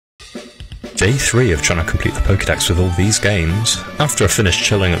Day 3 of trying to complete the Pokedex with all these games. After I finished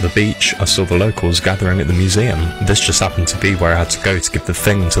chilling at the beach, I saw the locals gathering at the museum. This just happened to be where I had to go to give the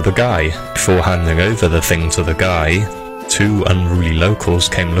thing to the guy. Before handing over the thing to the guy, 2 unruly locals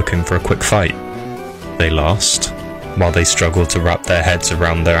came looking for a quick fight. They lost. While they struggled to wrap their heads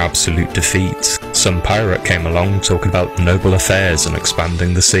around their absolute defeat, some pirate came along talking about noble affairs and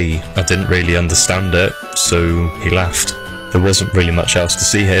expanding the sea. I didn't really understand it, so he left. There wasn't really much else to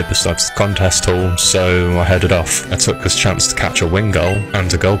see here besides the contest hall, so I headed off. I took this chance to catch a Wingull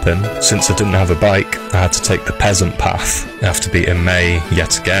and a Gulpin. Since I didn't have a bike, I had to take the peasant path. After beating May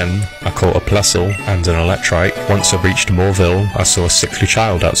yet again, I caught a Plusle and an Electrike. Once I reached Mauville, I saw a sickly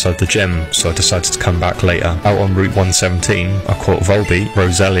child outside the gym, so I decided to come back later. Out on Route 117, I caught Volbeat,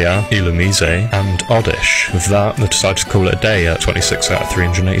 Roselia, Illumise, and Oddish. With that, I decided to call it a day at 26 out of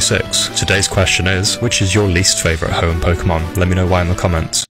 386. Today's question is, which is your least favourite home Pokemon? Let me know why in the comments.